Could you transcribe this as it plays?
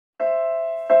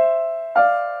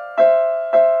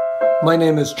My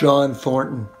name is John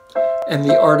Thornton, and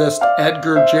the artist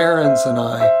Edgar Jarens and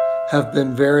I have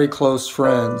been very close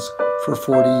friends for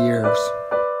 40 years.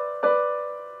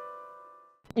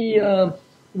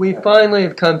 We finally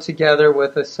have come together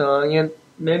with a song, and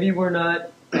maybe we're not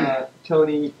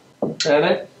Tony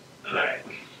Bennett.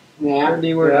 Yeah.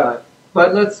 Maybe we're not.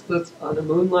 But let's on a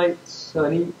moonlight,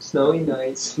 sunny, snowy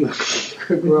night,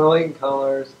 growing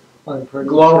colors on pretty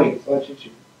glowing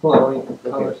glowing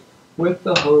colors. With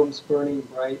the homes burning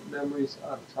bright, memories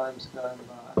of times gone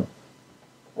by.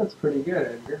 That's pretty good,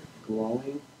 Edgar.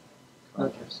 Glowing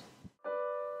colors.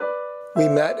 We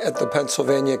met at the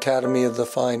Pennsylvania Academy of the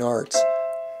Fine Arts.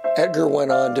 Edgar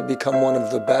went on to become one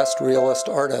of the best realist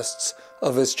artists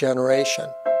of his generation.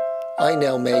 I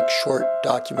now make short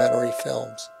documentary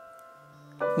films.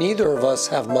 Neither of us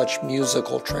have much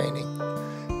musical training.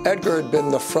 Edgar had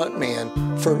been the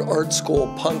frontman for an art school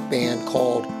punk band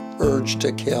called Urge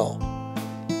to Kill.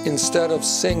 Instead of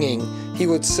singing, he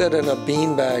would sit in a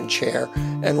beanbag chair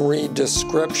and read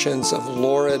descriptions of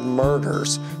lurid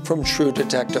murders from True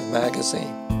Detective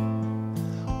magazine.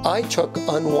 I took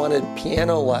unwanted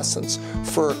piano lessons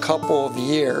for a couple of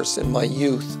years in my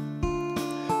youth.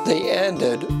 They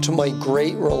ended, to my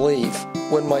great relief,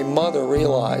 when my mother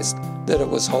realized that it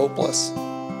was hopeless.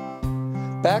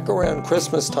 Back around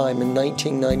Christmas time in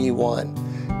 1991,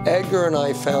 Edgar and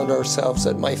I found ourselves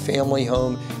at my family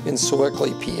home in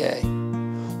Sewickley PA.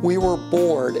 We were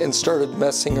bored and started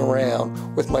messing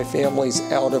around with my family's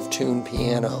out-of-tune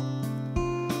piano.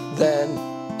 Then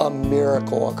a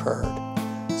miracle occurred.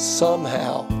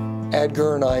 Somehow,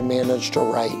 Edgar and I managed to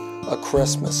write a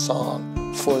Christmas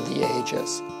song for the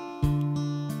ages.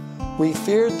 We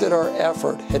feared that our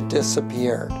effort had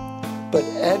disappeared, but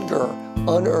Edgar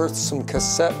unearthed some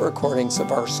cassette recordings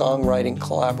of our songwriting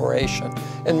collaboration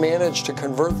and managed to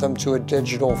convert them to a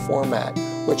digital format,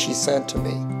 which he sent to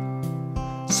me.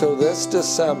 So this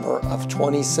December of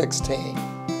 2016,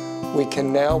 we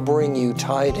can now bring you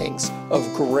tidings of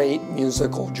great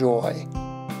musical joy.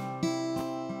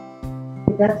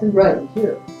 That's important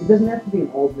too. It doesn't have to be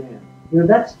an old man. You know,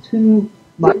 that's too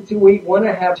much. Do we want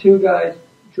to have two guys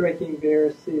drinking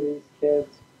beer, see these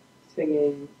kids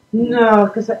singing? No,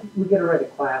 because we got to write a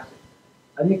classic.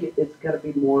 I think it's got to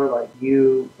be more like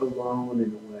you alone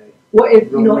in a way. Well,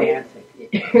 romantic,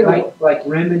 like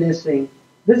reminiscing.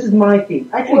 This is my theme.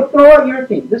 Actually, throw out your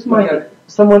theme. This is my theme.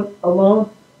 Someone alone,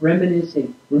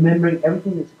 reminiscing, remembering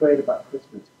everything that's great about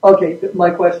Christmas. Okay, my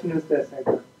question is this,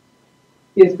 Edgar.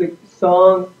 Is the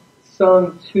song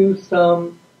sung to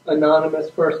some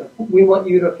anonymous person? We want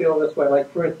you to feel this way.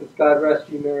 Like, for instance, God Rest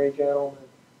You Merry Gentlemen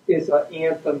is an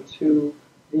anthem to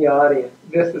the audience.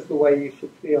 This is the way you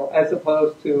should feel, as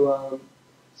opposed to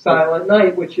Silent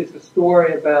Night, which is a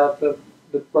story about the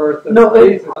birth of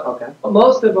Jesus. Okay.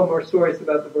 Most of them are stories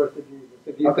about the birth of Jesus.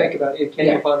 If you think about it, It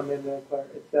Came Upon a Midnight Fire,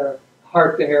 etc.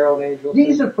 Hark the Herald Angels.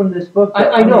 These are from this book.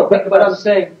 I know, but I'm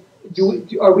saying,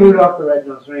 are we Rudolph the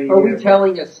Red-Nosed Reindeer? Are we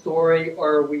telling a story,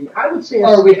 or are we? I would say.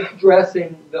 Are we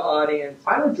addressing the audience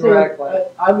directly?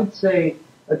 I would say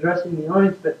addressing the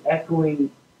audience, but echoing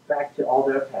back to all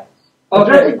their past.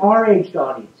 Addressing our aged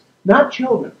audience, not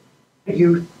children.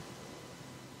 Youth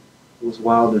was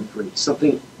wild and free.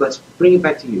 Something. Let's bring it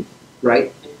back to youth,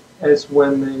 right? As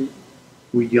when they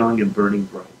were young and burning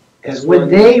bright. As when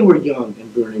they were young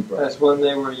and burning bright. As when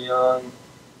they were young.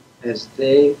 As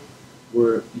they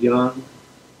were young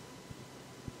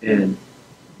and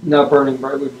not burning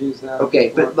bright. We've used that.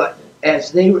 Okay, but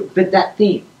as they were, but that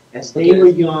theme. As they were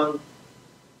young,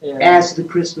 as the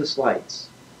Christmas lights,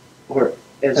 or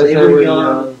as they were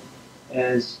young,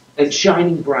 as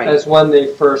shining bright. As when they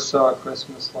first saw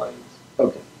Christmas lights.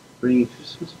 Okay. Bringing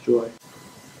Christmas joy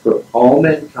for all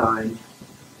mankind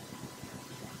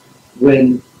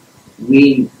when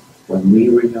we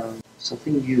were young.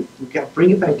 Something youth. We got to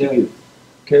bring it back to youth.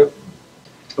 Okay.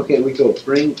 Okay, we go.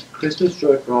 Bring Christmas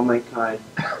joy for all mankind,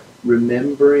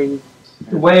 remembering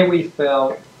the way we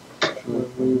felt when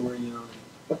we were young.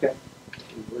 Okay.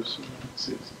 Verse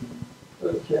 16.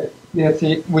 Okay.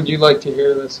 Nancy, would you like to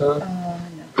hear this song? No,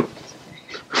 it's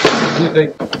okay. Do you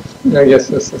think, I guess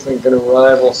this isn't going to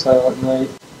rival Silent Night.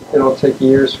 It'll take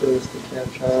years for this to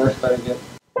catch on, but I get.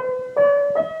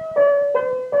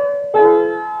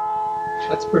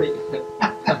 That's pretty good.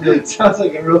 It sounds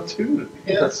like a real tune.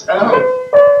 Yeah, it sounds.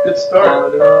 Good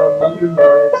start. Okay, do it again.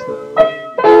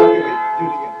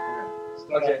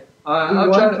 Okay.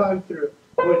 I'll try to time through.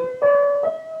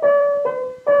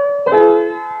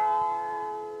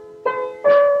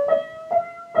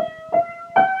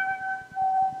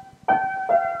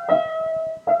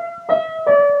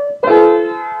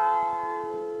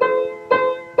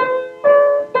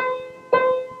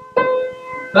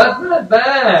 That's not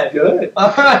bad. Good. All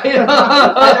right.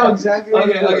 I know exactly what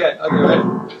Okay, you're okay, ready? All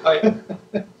right.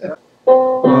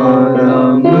 On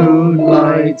a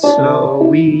moonlight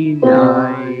snowy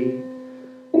night,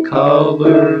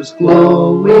 colors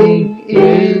glowing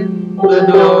in the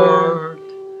dark,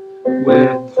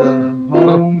 with the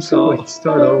homes all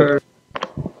start over.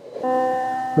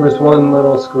 There was one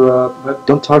little screw up, but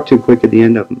Don't talk too quick at the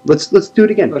end of them. Let's do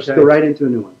it again. Okay. Just go right into a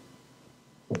new one.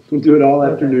 We'll do it all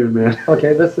afternoon, man.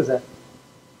 okay, this is it.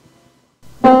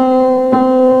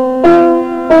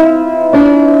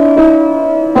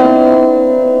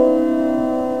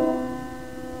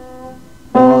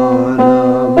 On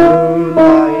a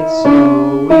moonlight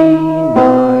snowy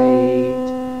night,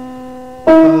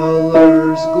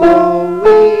 colors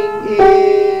glowing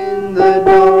in the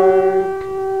dark,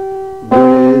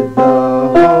 with the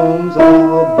homes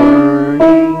all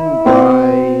burning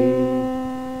bright,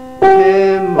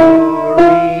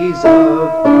 memories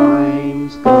of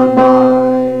times gone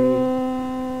by,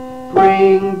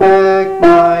 bring back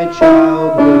my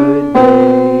childhood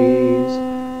days,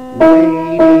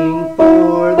 waiting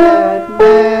for that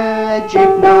magic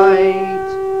night,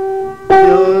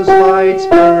 those lights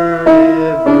burn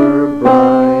ever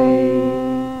bright,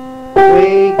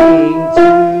 waking to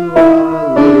a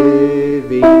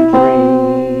living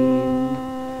dream,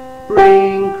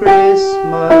 bring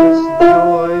Christmas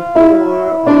joy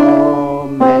for all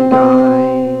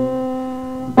mankind,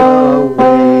 the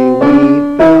way we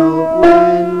felt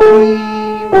when we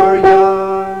were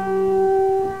young,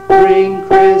 bring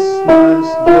Christmas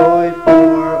joy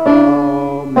for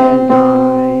all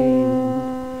mankind,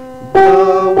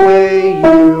 the way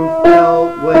you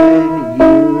felt when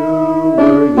you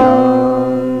were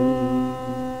young.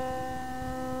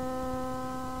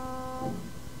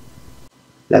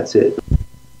 That's it.